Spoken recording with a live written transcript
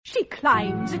She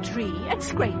climbs a tree and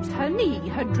scrapes her knee.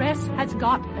 Her dress has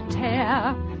got a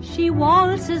tear. She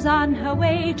waltzes on her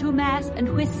way to mass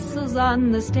and whistles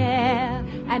on the stair.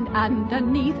 And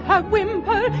underneath her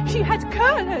wimple, she has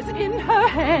curlers in her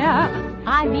hair.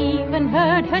 I've even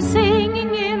heard her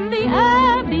singing in the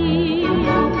Abbey.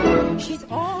 She's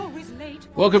always late.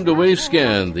 Welcome to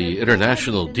Wavescan, the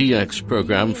international DX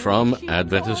program from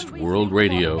Adventist World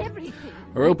Radio.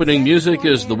 Our opening music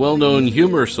is the well-known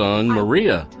humor song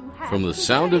Maria from The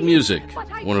Sound of Music,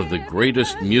 one of the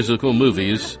greatest musical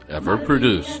movies ever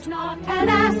produced. I'd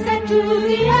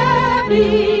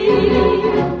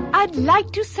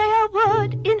like to say a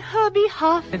word in her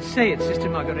behalf. Let's say it, Sister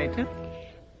Margareta.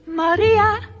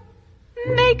 Maria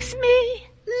makes me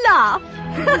laugh.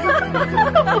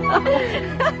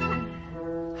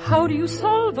 How do you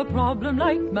solve a problem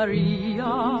like Maria?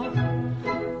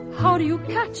 How do you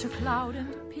catch a cloud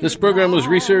and... This program was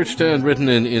researched and written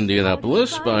in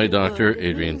Indianapolis by Dr.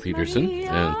 Adrian Peterson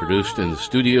and produced in the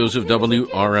studios of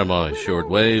WRMI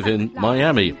Shortwave in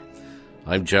Miami.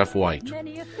 I'm Jeff White.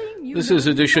 This is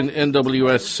edition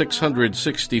NWS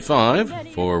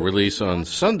 665 for release on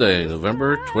Sunday,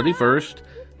 November 21st,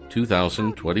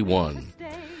 2021.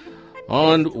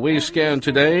 On Wavescan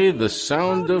today, The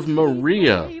Sound of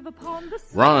Maria.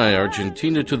 RAI,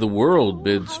 Argentina to the World,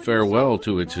 bids farewell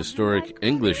to its historic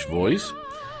English voice.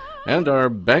 And our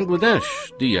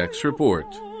Bangladesh DX report.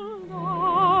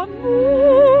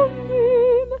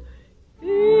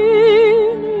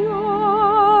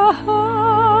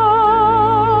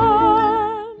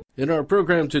 In our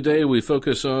program today, we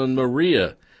focus on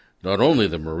Maria, not only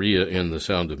the Maria in The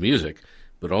Sound of Music,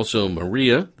 but also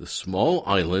Maria, the small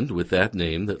island with that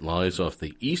name that lies off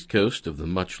the east coast of the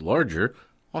much larger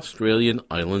Australian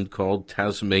island called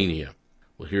Tasmania.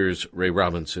 Well, here's Ray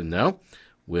Robinson now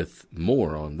with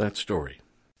more on that story.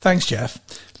 Thanks, Jeff.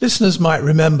 Listeners might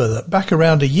remember that back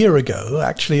around a year ago,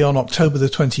 actually on October the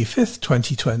 25th,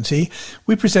 2020,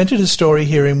 we presented a story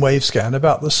here in Wavescan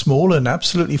about the small and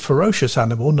absolutely ferocious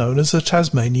animal known as the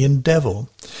Tasmanian devil.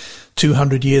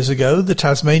 200 years ago, the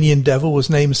Tasmanian devil was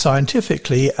named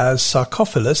scientifically as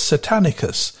Sarcophilus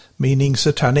satanicus, meaning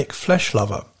satanic flesh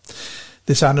lover.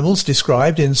 This animal's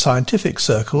described in scientific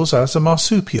circles as a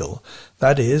marsupial,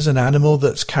 that is, an animal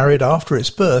that's carried after its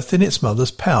birth in its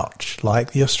mother's pouch,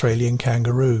 like the Australian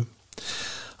kangaroo.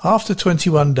 After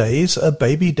 21 days, a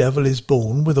baby devil is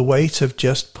born with a weight of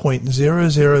just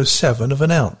 0.007 of an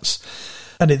ounce,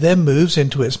 and it then moves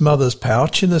into its mother's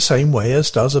pouch in the same way as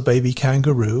does a baby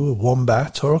kangaroo, a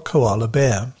wombat, or a koala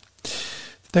bear.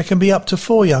 There can be up to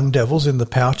 4 young devils in the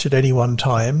pouch at any one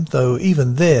time, though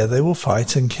even there they will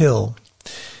fight and kill.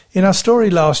 In our story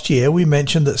last year, we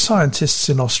mentioned that scientists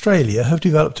in Australia have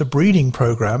developed a breeding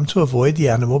program to avoid the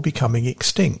animal becoming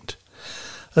extinct.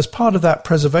 As part of that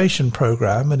preservation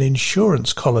program, an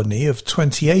insurance colony of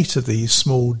 28 of these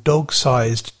small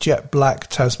dog-sized jet black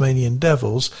Tasmanian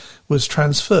devils was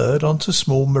transferred onto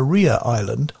small Maria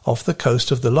Island off the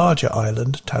coast of the larger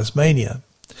island, Tasmania.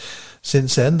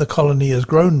 Since then, the colony has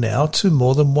grown now to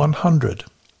more than 100.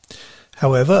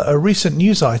 However, a recent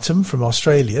news item from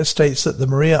Australia states that the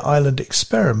Maria Island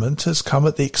experiment has come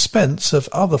at the expense of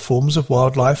other forms of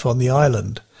wildlife on the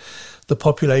island. The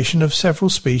population of several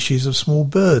species of small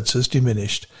birds has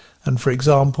diminished, and for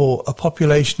example, a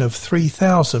population of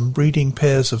 3,000 breeding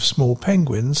pairs of small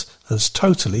penguins has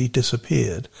totally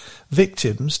disappeared,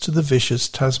 victims to the vicious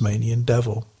Tasmanian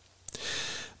devil.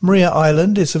 Maria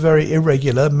Island is a very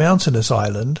irregular mountainous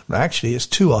island. Actually, it's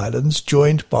 2 islands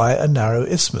joined by a narrow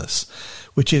isthmus,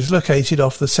 which is located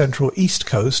off the central east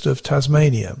coast of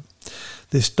Tasmania.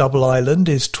 This double island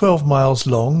is 12 miles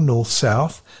long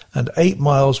north-south and 8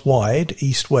 miles wide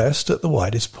east-west at the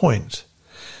widest point.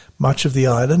 Much of the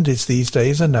island is these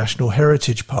days a National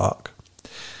Heritage Park.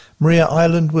 Maria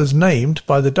Island was named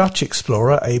by the Dutch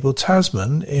explorer Abel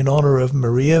Tasman in honour of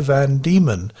Maria van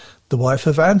Diemen, the wife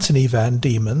of Anthony van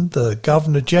Diemen, the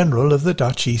Governor-General of the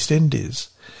Dutch East Indies.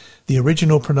 The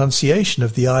original pronunciation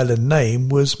of the island name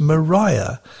was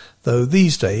Maria, though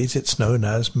these days it's known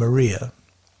as Maria.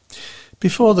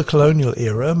 Before the colonial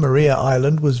era, Maria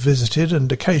Island was visited and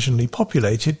occasionally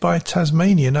populated by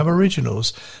Tasmanian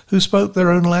Aboriginals who spoke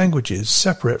their own languages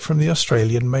separate from the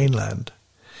Australian mainland.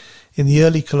 In the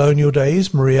early colonial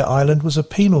days, Maria Island was a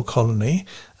penal colony,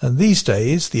 and these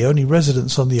days the only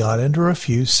residents on the island are a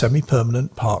few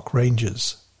semi-permanent park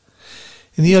rangers.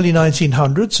 In the early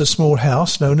 1900s, a small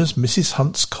house known as Mrs.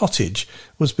 Hunt's Cottage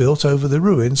was built over the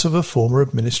ruins of a former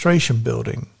administration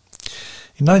building.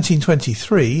 In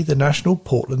 1923, the National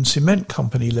Portland Cement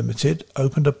Company Limited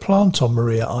opened a plant on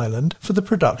Maria Island for the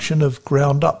production of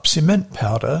ground-up cement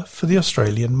powder for the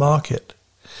Australian market.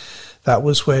 That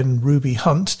was when Ruby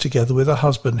Hunt, together with her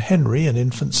husband Henry and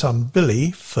infant son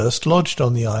Billy, first lodged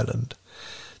on the island.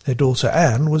 Their daughter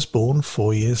Anne was born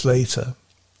 4 years later.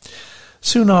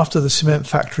 Soon after the cement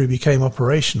factory became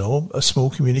operational, a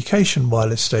small communication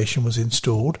wireless station was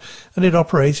installed, and it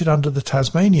operated under the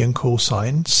Tasmanian call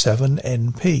sign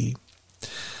 7NP.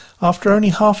 After only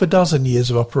half a dozen years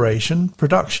of operation,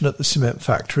 production at the cement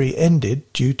factory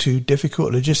ended due to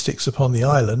difficult logistics upon the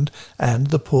island and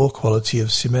the poor quality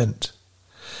of cement.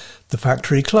 The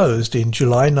factory closed in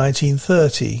July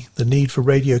 1930, the need for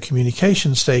radio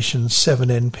communication station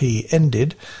 7NP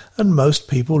ended, and most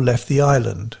people left the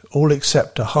island, all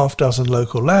except a half-dozen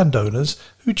local landowners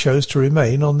who chose to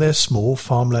remain on their small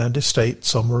farmland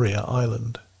estates on Maria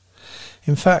Island.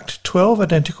 In fact, 12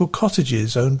 identical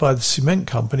cottages owned by the cement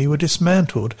company were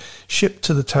dismantled, shipped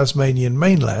to the Tasmanian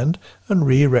mainland and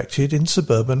re-erected in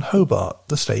suburban Hobart,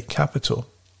 the state capital.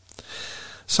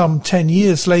 Some 10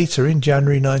 years later, in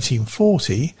January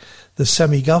 1940, the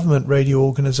semi-government radio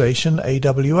organisation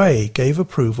AWA gave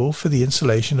approval for the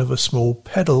installation of a small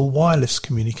pedal wireless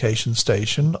communication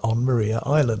station on Maria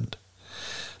Island.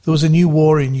 There was a new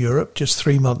war in Europe just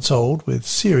 3 months old, with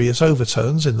serious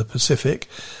overtones in the Pacific,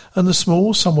 and the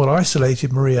small, somewhat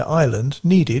isolated Maria Island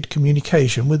needed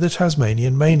communication with the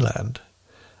Tasmanian mainland.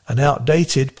 An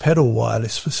outdated pedal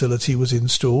wireless facility was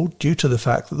installed due to the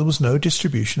fact that there was no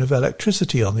distribution of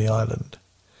electricity on the island.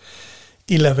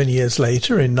 11 years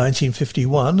later, in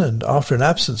 1951, and after an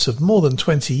absence of more than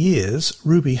 20 years,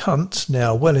 Ruby Hunt,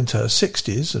 now well into her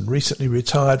 60s and recently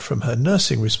retired from her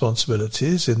nursing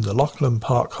responsibilities in the Lachlan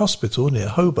Park Hospital near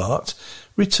Hobart,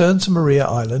 returned to Maria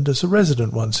Island as a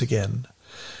resident once again.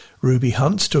 Ruby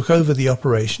Hunt took over the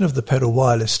operation of the pedal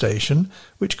wireless station,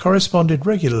 which corresponded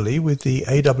regularly with the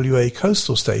AWA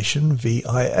coastal station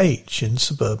VIH in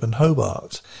suburban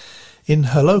Hobart. In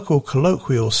her local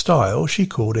colloquial style, she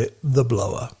called it the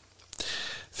blower.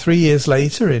 3 years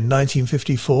later, in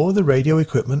 1954, the radio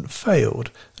equipment failed,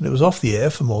 and it was off the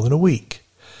air for more than a week.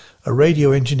 A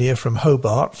radio engineer from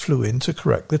Hobart flew in to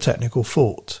correct the technical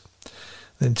fault.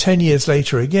 Then 10 years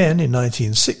later again, in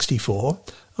 1964,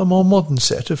 a more modern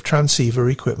set of transceiver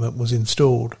equipment was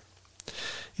installed.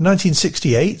 In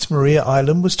 1968, Maria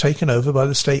Island was taken over by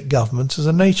the state government as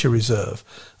a nature reserve,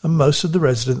 and most of the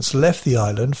residents left the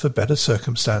island for better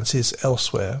circumstances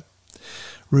elsewhere.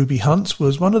 Ruby Hunt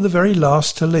was one of the very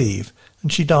last to leave,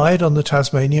 and she died on the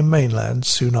Tasmanian mainland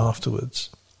soon afterwards.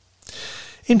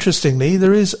 Interestingly,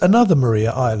 there is another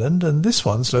Maria Island, and this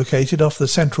one's located off the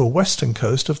central western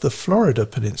coast of the Florida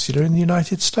Peninsula in the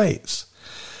United States.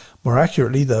 More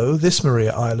accurately, though, this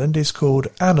Maria Island is called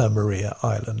Anna Maria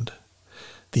Island.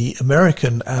 The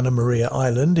American Anna Maria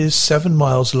Island is 7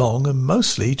 miles long and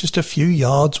mostly just a few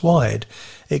yards wide,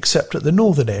 except at the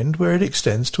northern end where it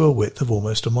extends to a width of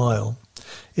almost a mile.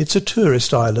 It's a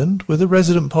tourist island with a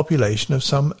resident population of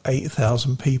some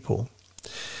 8,000 people.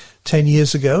 10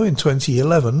 years ago, in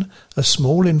 2011, a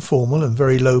small, informal and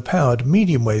very low-powered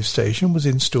medium-wave station was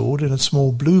installed in a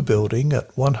small blue building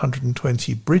at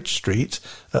 120 Bridge Street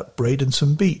at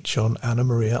Bradenton Beach on Anna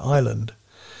Maria Island.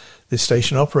 This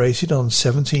station operated on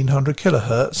 1700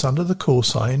 kHz under the call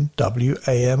sign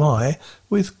WAMI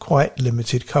with quite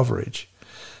limited coverage.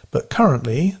 But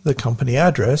currently, the company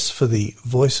address for the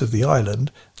Voice of the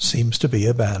Island seems to be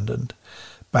abandoned.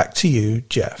 Back to you,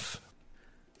 Jeff.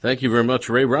 Thank you very much,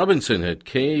 Ray Robinson at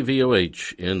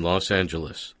KVOH in Los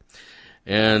Angeles.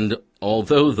 And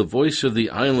although the Voice of the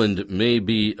Island may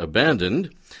be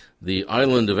abandoned, the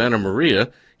island of Anna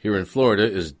Maria here in Florida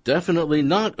is definitely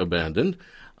not abandoned.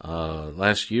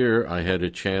 Last year, I had a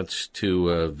chance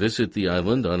to visit the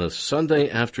island on a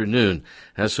Sunday afternoon.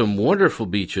 Has some wonderful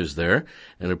beaches there,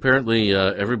 and apparently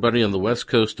everybody on the west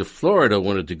coast of Florida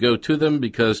wanted to go to them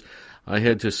because I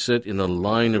had to sit in a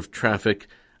line of traffic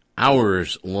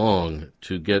hours long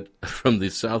to get from the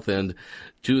south end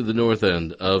to the north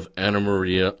end of Anna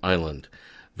Maria Island.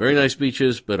 Very nice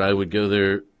beaches, but I would go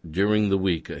there during the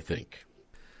week, I think.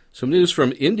 Some news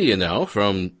from India now,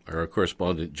 from our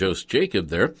correspondent Jose Jacob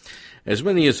there. As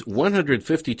many as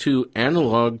 152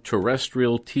 analog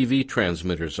terrestrial TV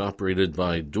transmitters operated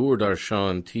by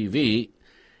Doordarshan TV,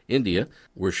 India,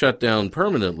 were shut down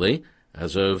permanently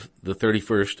as of the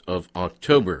 31st of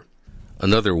October.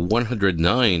 Another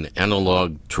 109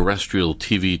 analog terrestrial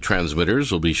TV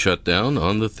transmitters will be shut down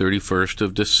on the 31st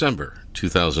of December,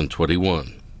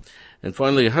 2021. And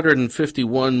finally,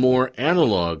 151 more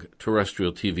analog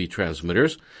terrestrial TV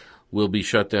transmitters will be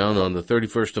shut down on the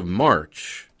 31st of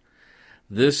March.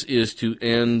 This is to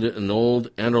end an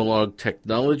old analog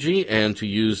technology and to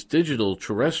use digital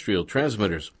terrestrial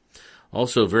transmitters.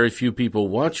 Also, very few people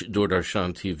watch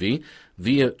Doordarshan TV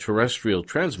via terrestrial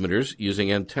transmitters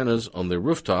using antennas on their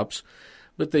rooftops,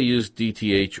 but they use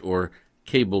DTH or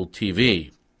cable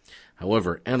TV.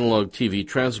 However, analog TV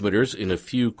transmitters in a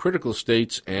few critical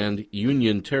states and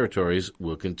union territories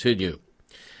will continue.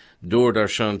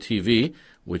 Doordarshan TV,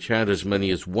 which had as many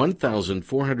as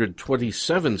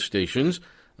 1,427 stations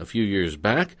a few years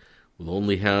back, will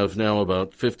only have now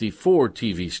about 54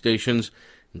 TV stations,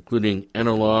 including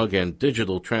analog and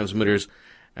digital transmitters,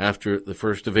 after the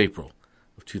 1st of April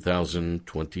of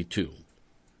 2022.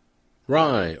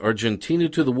 RAI, Argentina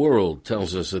to the World,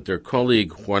 tells us that their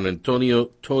colleague Juan Antonio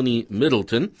Tony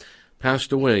Middleton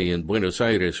passed away in Buenos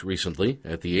Aires recently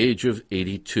at the age of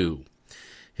 82.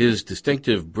 His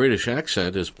distinctive British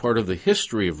accent is part of the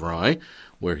history of RAI,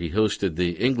 where he hosted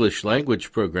the English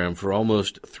language program for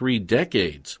almost 3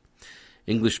 decades.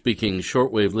 English-speaking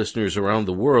shortwave listeners around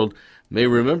the world may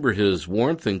remember his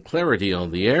warmth and clarity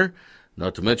on the air,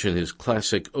 not to mention his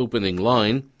classic opening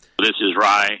line, "This is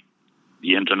RAI,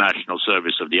 the international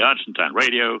service of the Argentine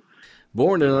radio."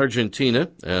 Born in Argentina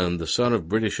and the son of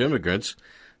British immigrants,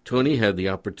 Tony had the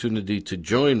opportunity to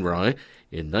join RAI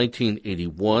in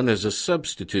 1981 as a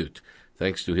substitute,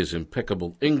 thanks to his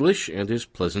impeccable English and his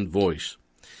pleasant voice.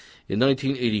 In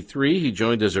 1983, he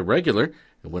joined as a regular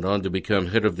and went on to become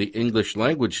head of the English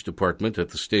language department at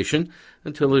the station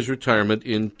until his retirement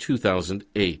in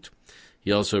 2008.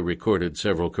 He also recorded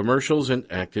several commercials and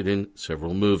acted in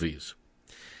several movies.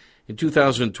 In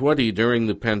 2020, during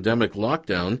the pandemic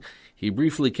lockdown, he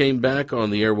briefly came back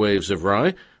on the airwaves of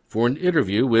RAI for an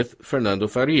interview with Fernando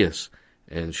Farias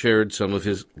and shared some of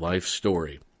his life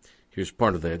story. Here's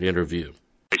part of that interview.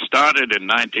 I started in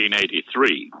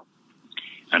 1983,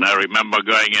 and I remember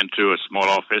going into a small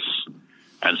office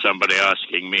and somebody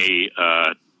asking me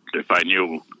if I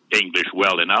knew English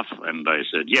well enough, and I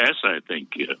said, yes, I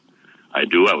think I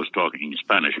do. I was talking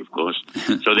Spanish, of course.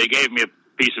 So they gave me a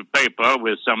piece of paper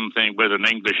with something, with an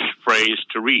English phrase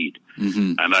to read.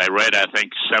 Mm-hmm. And I read, I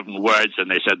think, 7 words,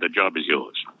 and they said, the job is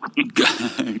yours.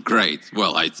 Great.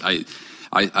 Well, I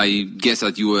guess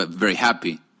that you were very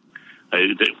happy.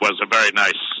 It was a very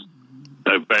nice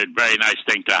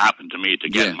thing to happen to me, to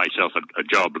get myself a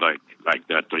job like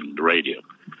that in the radio.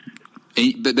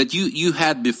 But you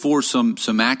had before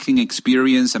some acting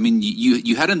experience. I mean,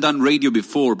 you hadn't done radio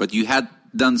before, but you had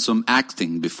done some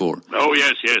acting before. Oh,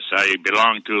 yes. I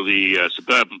belonged to the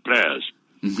Suburban Players.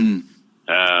 Mm-hmm.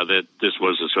 This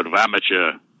was a sort of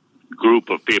amateur group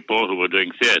of people who were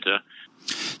doing theater.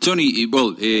 Tony,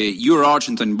 well, you're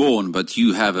Argentine-born, but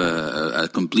you have a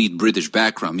complete British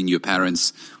background. I mean, your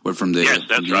parents were from the... Yes,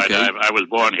 that's right. I was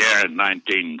born here in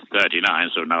 1939,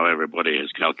 so now everybody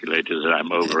has calculated that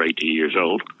I'm over 80 years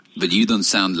old. But you don't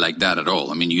sound like that at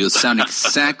all. I mean, you sound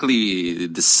exactly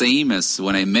the same as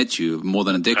when I met you more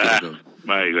than a decade ago.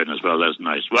 My goodness, well, that's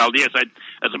nice. Well, yes,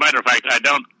 as a matter of fact, I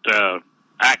don't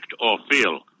act or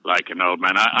feel like an old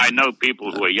man. I know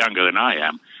people who are younger than I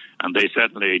am, and they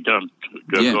certainly don't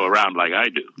go around like I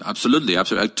do. Absolutely. I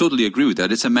totally agree with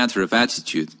that. It's a matter of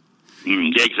attitude.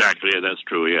 Exactly, that's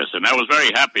true, yes. And I was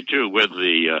very happy, too, with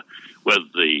the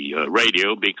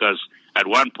radio, because at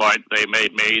one point they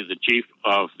made me the chief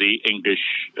of the English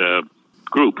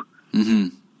group. Mm-hmm.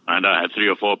 And I had 3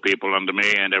 or 4 people under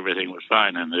me, and everything was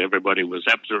fine, and everybody was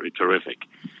absolutely terrific.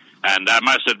 And I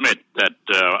must admit that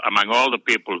among all the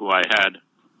people who I had,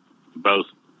 both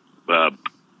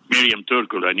Miriam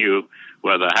Turkul and you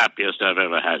were the happiest I've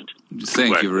ever had.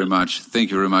 Thank you very much.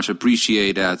 Thank you very much.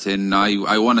 Appreciate that. And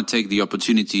I want to take the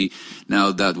opportunity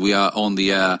now that we are on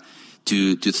the air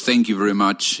to thank you very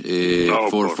much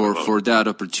for that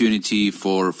opportunity,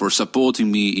 for supporting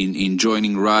me in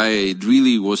joining RAI. It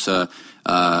really was a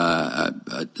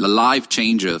life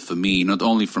changer for me, not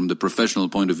only from the professional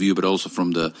point of view, but also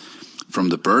from the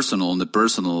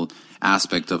personal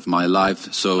aspect of my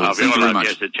life. So thank you very much.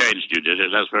 Yes, it changed you, did it?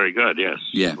 That's very good. Yes.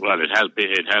 Yeah. Well, it has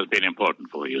been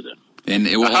important for you then. And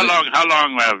how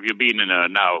long have you been in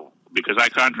now? Because I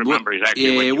can't remember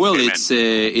exactly when you came in.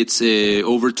 It's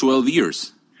over 12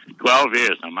 years. 12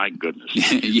 years. Oh my goodness.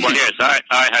 Yeah. Well, yes,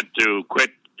 I had to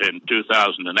quit in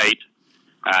 2008.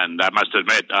 And I must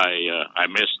admit, I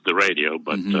missed the radio,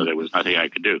 but there was nothing I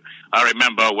could do. I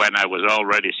remember when I was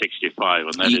already 65,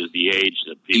 and that is the age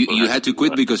that people... You had to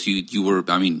quit because you were,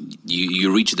 I mean,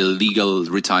 you reached the legal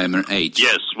retirement age.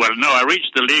 Yes, well, no, I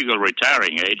reached the legal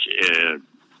retiring age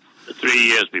 3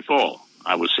 years before.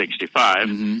 I was 65,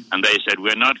 and they said,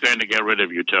 we're not going to get rid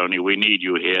of you, Tony. We need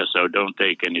you here, so don't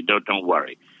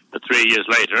worry. But 3 years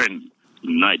later, in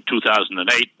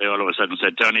 2008, they all of a sudden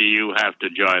said, Tony, you have to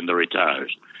join the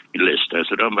retires list. I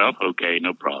said, oh, well, okay,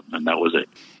 no problem. And that was it.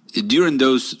 during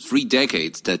those 3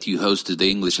 decades that you hosted the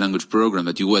English language program,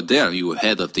 that you were there, you were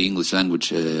head of the English language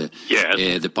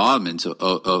department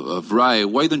of RAI.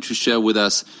 Why don't you share with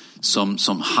us some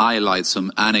highlights,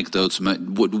 some anecdotes,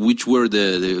 which were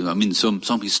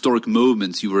some historic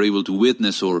moments you were able to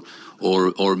witness, or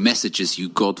messages you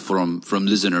got from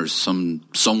listeners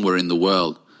somewhere in the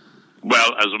world?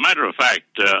 Well, as a matter of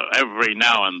fact, every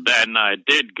now and then I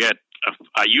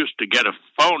used to get a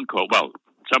phone call. Well,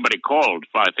 somebody called,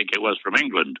 I think it was from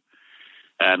England,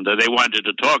 and they wanted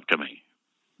to talk to me.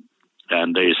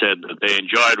 And they said that they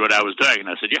enjoyed what I was doing. And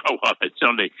I said, yeah, well, it's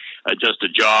only just a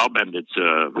job, and it's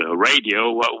a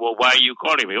radio. Well, why are you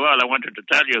calling me? Well, I wanted to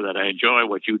tell you that I enjoy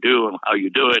what you do and how you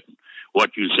do it,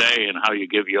 what you say and how you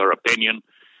give your opinion.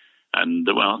 And,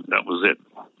 well, that was it.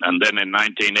 And then in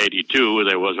 1982,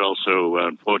 there was also,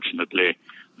 unfortunately,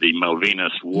 the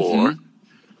Malvinas War. Mm-hmm.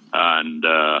 And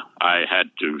I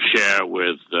had to share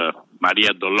with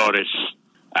Maria Dolores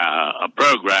a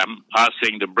program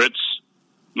asking the Brits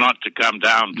not to come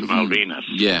down to Malvinas.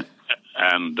 Yeah.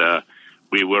 And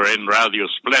we were in Radio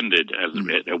Splendid at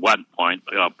one point,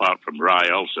 apart from RAI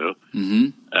also.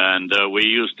 Mm-hmm. And we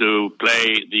used to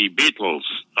play the Beatles,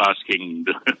 asking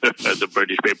the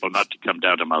British people not to come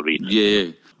down to Malvinas.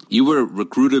 Yeah. You were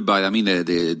recruited by, the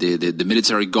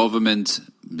military government,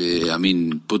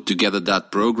 put together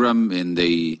that program, and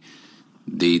they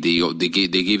gave you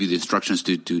the instructions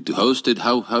to host it.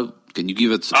 How can you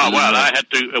give it? I had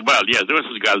to. Well, yes, this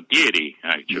is Galtieri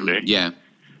actually. Yeah.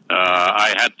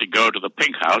 I had to go to the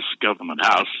Pink House, Government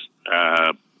House,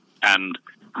 and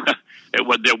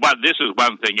this is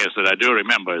one thing that I do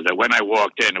remember, is that when I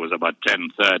walked in, it was about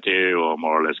 10:30 or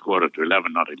more or less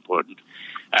 11:15, not important.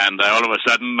 And all of a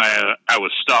sudden, I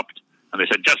was stopped, and they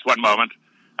said, just one moment.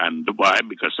 And why?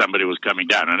 Because somebody was coming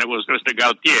down. And it was Mr.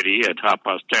 Galtieri at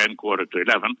 10:30,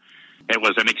 11:15. It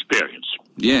was an experience.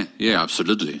 Yeah,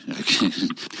 absolutely.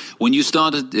 When you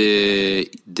started,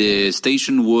 the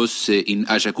station was in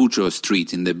Ayacucho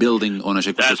Street, in the building on Ayacucho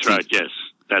Street. That's right, yes.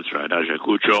 That's right,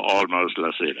 Ayacucho, almost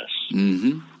Las Heras.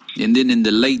 Mm-hmm. And then in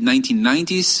the late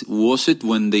 1990s, was it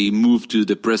when they moved to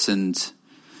the present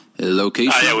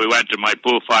location? Yeah, we went to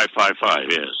Maipú 555,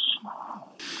 yes.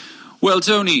 Well,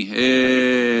 Tony,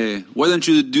 why don't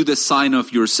you do the sign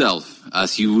of yourself,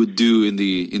 as you would do in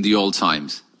the old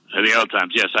times? In the old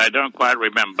times, yes. I don't quite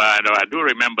remember. I do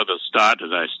remember the start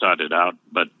as I started out,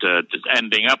 but just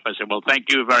ending up, I said, well, thank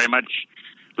you very much,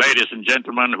 ladies and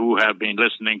gentlemen who have been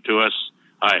listening to us.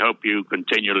 I hope you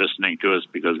continue listening to us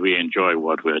because we enjoy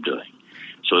what we're doing.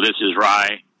 So this is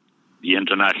RAI, the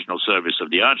International Service of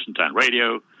the Argentine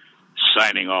Radio,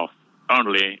 signing off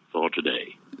only for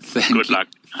today. Good luck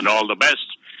and all the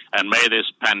best, and may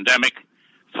this pandemic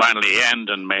finally end,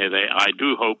 and I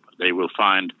do hope they will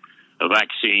find a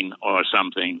vaccine or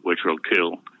something which will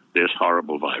kill this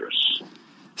horrible virus.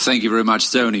 Thank you very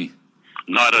much, Tony.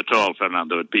 Not at all,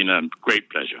 Fernando. It's been a great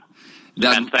pleasure.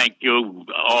 And thank you,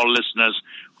 all listeners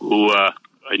who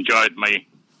enjoyed me.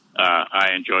 I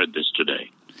enjoyed this today.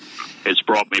 It's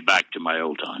brought me back to my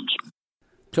old times.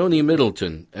 Tony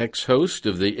Middleton, ex-host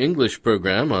of the English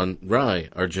program on RAI,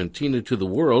 Argentina to the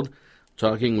World,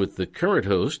 talking with the current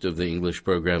host of the English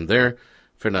program there,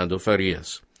 Fernando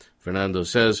Farias. Fernando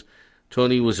says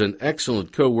Tony was an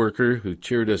excellent co-worker who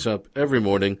cheered us up every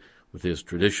morning with his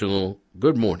traditional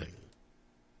good morning.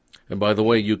 And by the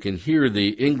way, you can hear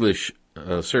the English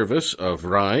service of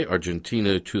RAI,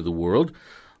 Argentina to the World,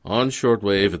 on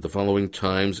shortwave at the following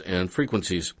times and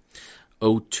frequencies.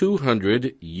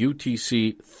 0200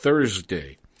 UTC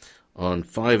Thursday on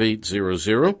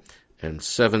 5800 and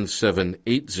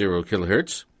 7780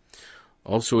 kilohertz.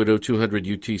 Also at 0200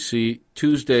 UTC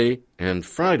Tuesday and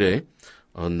Friday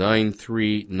on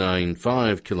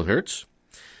 9395 kilohertz.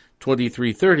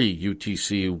 2330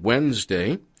 UTC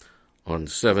Wednesday on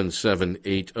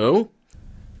 7780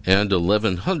 and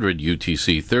 1100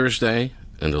 UTC Thursday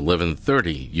and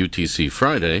 1130 UTC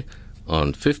Friday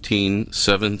on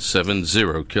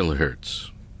 15770 kilohertz,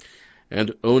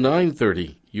 and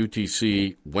 0930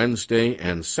 UTC Wednesday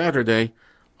and Saturday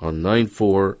on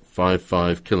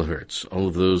 9455 kilohertz. All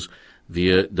of those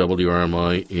via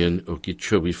WRMI in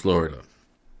Okeechobee, Florida.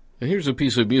 And here's a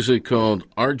piece of music called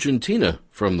Argentina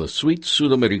from the Suite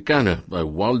Sudamericana by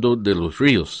Waldo de los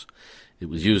Rios. It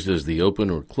was used as the open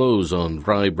or close on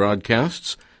RAI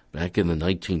broadcasts back in the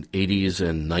 1980s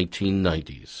and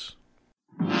 1990s.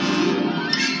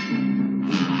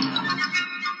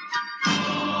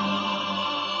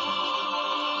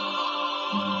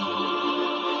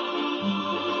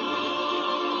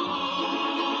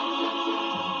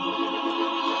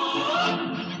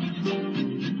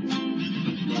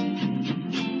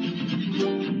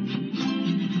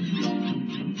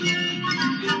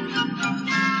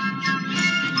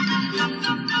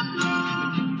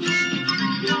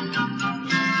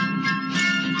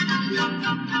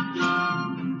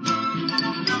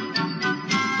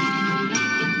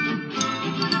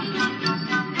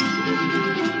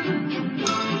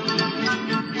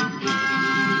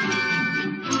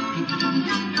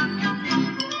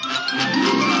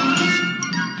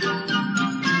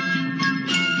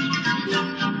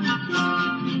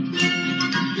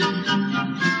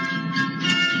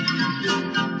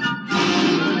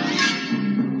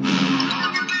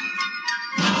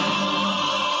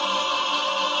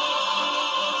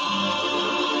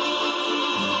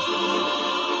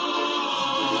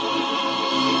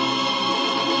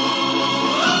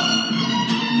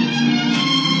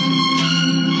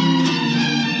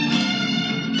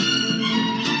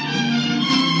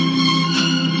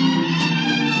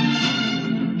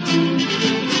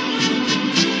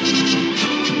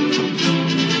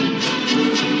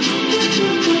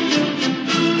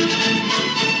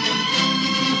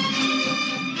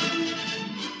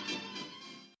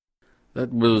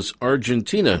 That was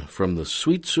Argentina from the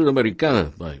Suite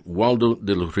Sudamericana by Waldo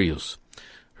de los Rios,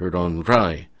 heard on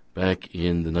RAI back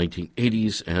in the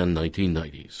 1980s and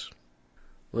 1990s.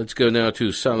 Let's go now to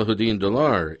Salahuddin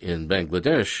Dolar in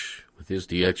Bangladesh with his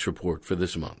DX report for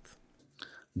this month.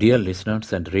 Dear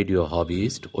listeners and radio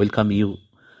hobbyists, welcome you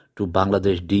to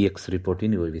Bangladesh DX report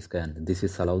in Wavyscan. This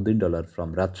is Salahuddin Dolar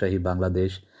from Rajshahi,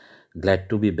 Bangladesh. Glad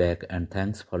to be back and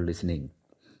thanks for listening.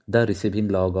 The receiving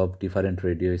log of different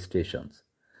radio stations.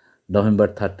 November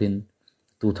 13,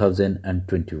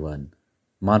 2021.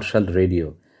 Marshall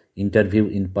Radio interview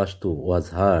in Pashto was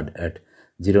heard at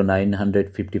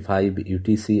 0955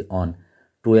 UTC on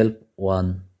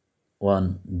 12,110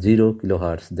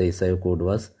 kHz. The SIO code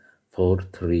was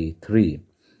 433.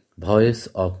 Voice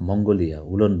of Mongolia,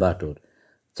 Ulaanbaatar.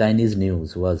 Chinese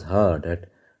news was heard at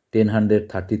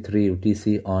 1033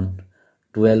 UTC on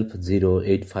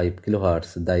 12,085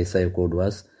 kHz. The SIO code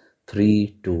was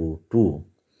 322.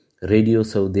 Radio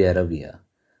Saudi Arabia.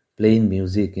 Playing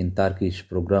music in Turkish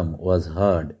program was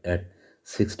heard at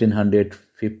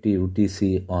 1650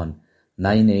 UTC on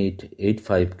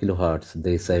 9885 kHz.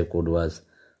 The SIO code was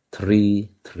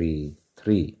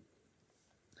 333.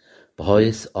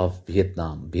 Voice of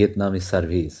Vietnam. Vietnamese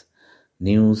service.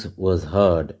 News was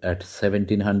heard at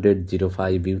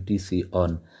 1705 UTC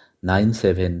on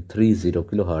 9730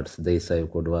 kHz. The SIO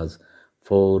code was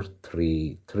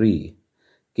 433.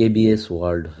 KBS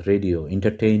World Radio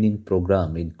entertaining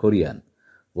program in Korean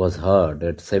was heard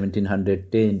at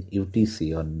 1710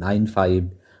 UTC on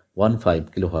 9515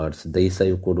 kHz. The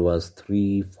SIO code was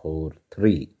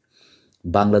 343.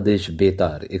 Bangladesh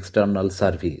Betar external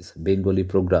service Bengali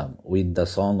program with the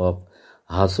song of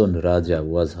Hasan Raja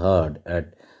was heard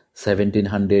at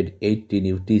 1718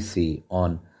 UTC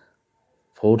on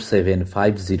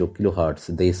 4750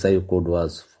 kHz. The SIO code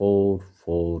was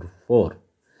 444.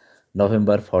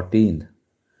 November 14th,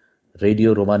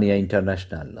 Radio Romania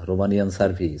International, Romanian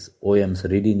service, OM's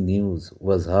reading news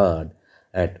was heard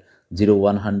at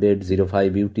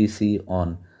 0105 UTC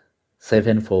on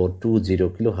 7420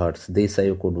 kHz. The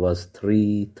SIO code was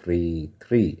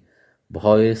 333.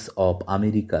 Voice of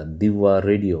America, Diwa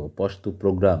Radio, Pashto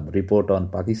program, report on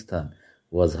Pakistan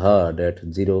was heard at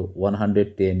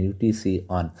 0110 UTC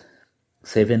on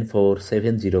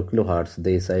 7470 kHz.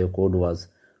 The SIO code was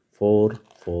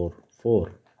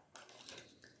 444.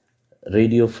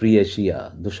 Radio Free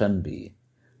Asia, Dushanbe,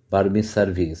 Burmese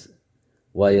service,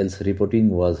 YL's reporting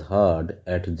was heard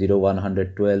at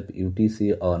 0112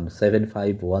 UTC on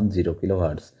 7510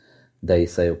 kHz. The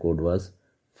SIO code was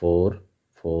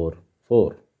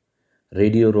 444.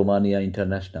 Radio Romania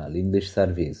International, English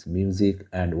service, music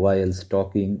and YL's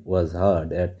talking was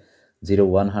heard at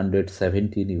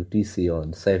 0117 UTC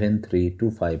on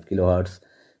 7325 kHz.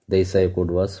 The SIO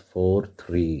code was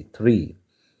 433.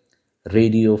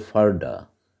 Radio Farda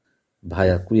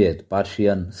via Kuwait,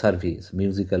 Persian service,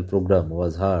 musical program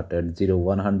was heard at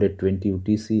 0120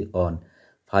 UTC on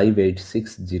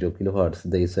 5860 kHz.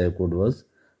 The SIO code was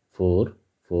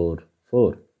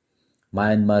 444.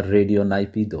 Myanmar Radio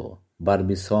Naypyidaw,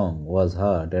 Burmese song was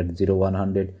heard at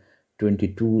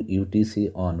 0122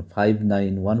 UTC on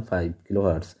 5915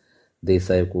 kHz. The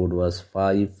SIO code was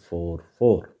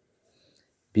 544.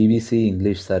 BBC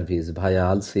English service via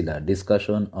Al Sila,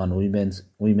 discussion on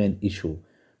women issue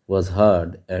was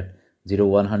heard at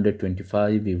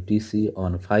 0125 UTC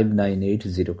on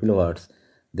 5980 kHz.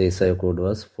 The SIO code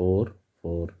was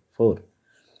 444.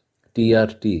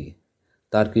 TRT,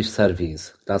 Turkish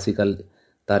service, classical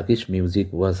Turkish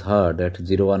music was heard at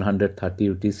 0130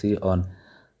 UTC on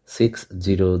 6000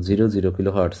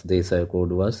 kHz. The SIO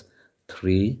code was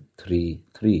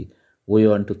 333. We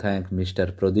want to thank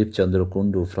Mr. Pradeep Chandra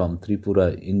Kundu from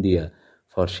Tripura, India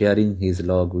for sharing his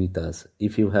log with us.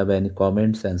 If you have any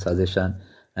comments and suggestions,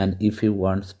 and if you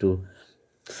want to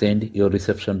send your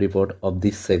reception report of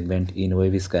this segment in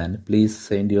Wavyscan, please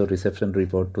send your reception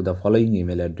report to the following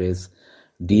email address: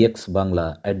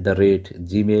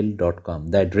 dxbangla@gmail.com.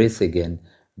 The address again,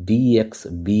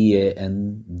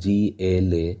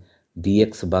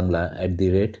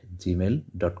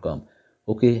 dxbangla@gmail.com.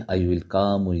 Okay, I will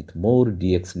come with more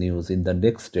DX news in the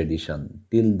next edition.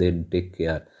 Till then, take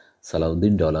care.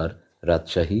 Salahuddin Dolar,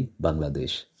 Rajshahi,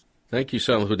 Bangladesh. Thank you,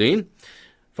 Salahuddin.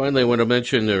 Finally, I want to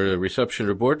mention a reception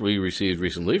report we received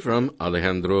recently from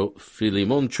Alejandro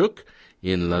Filimonchuk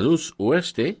in Lanús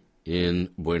Oeste in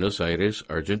Buenos Aires,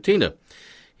 Argentina.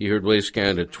 He heard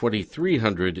Wavescan at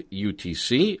 2300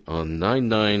 UTC on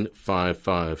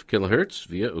 9955 kHz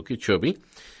via Okeechobee.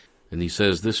 And he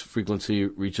says this frequency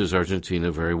reaches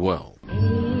Argentina very well.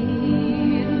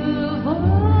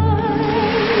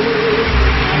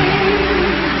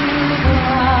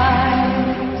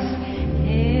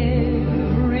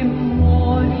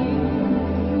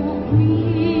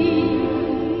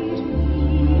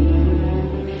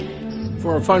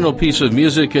 final piece of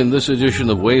music in this edition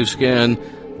of Wavescan,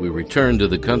 we return to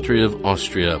the country of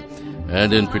Austria,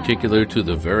 and in particular to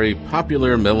the very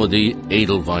popular melody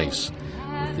Edelweiss,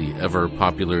 with the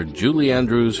ever-popular Julie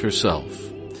Andrews herself.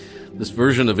 This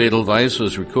version of Edelweiss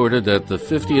was recorded at the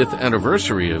 50th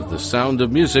anniversary of The Sound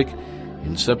of Music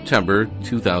in September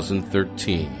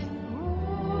 2013.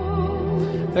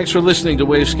 Thanks for listening to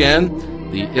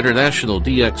Wavescan, the international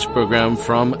DX program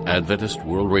from Adventist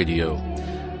World Radio.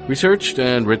 Researched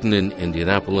and written in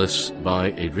Indianapolis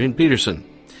by Adrian Peterson.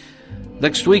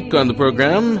 Next week on the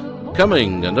program,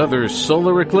 coming another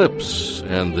solar eclipse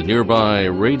and the nearby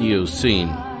radio scene.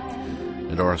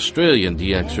 And our Australian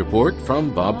DX report from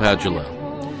Bob Padula.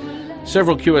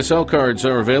 Several QSL cards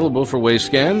are available for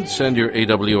Wavescan. Send your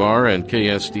AWR and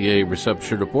KSDA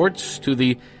reception reports to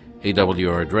the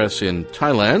AWR address in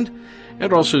Thailand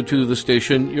and also to the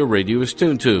station your radio is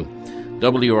tuned to,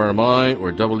 WRMI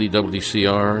or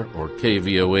WWCR or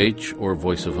KVOH or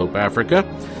Voice of Hope Africa,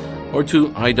 or to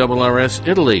IRRS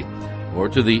Italy, or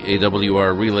to the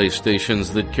AWR relay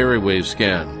stations that carry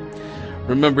Wavescan.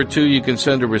 Remember, too, you can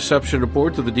send a reception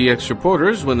report to the DX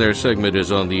reporters when their segment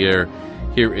is on the air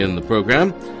here in the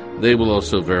program. They will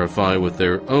also verify with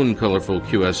their own colorful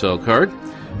QSL card.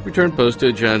 Return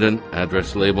postage and an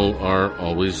address label are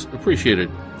always appreciated.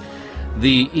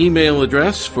 The email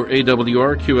address for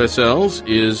AWR QSLs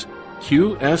is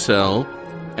qsl@awr.org.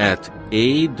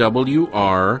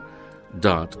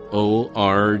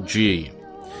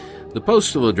 The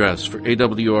postal address for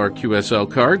AWR QSL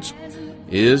cards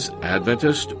is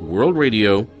Adventist World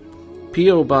Radio,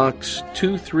 P.O. Box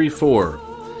 234,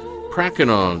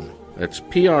 Prakanong, that's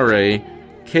Prakanong,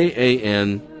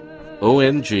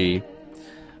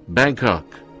 Bangkok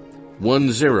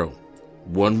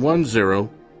 10110,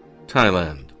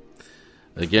 Thailand.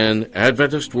 Again,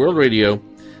 Adventist World Radio,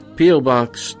 P.O.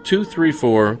 Box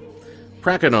 234,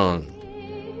 Prakanong,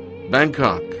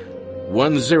 Bangkok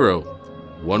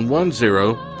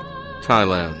 10110,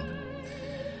 Thailand.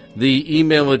 The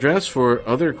email address for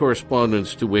other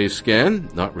correspondence to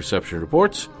Wavescan, not reception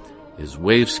reports, is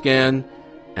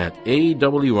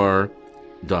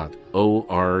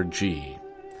wavescan@awr.org.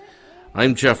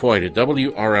 I'm Jeff White at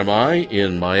WRMI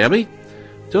in Miami.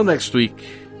 Till next week,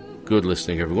 good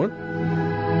listening, everyone.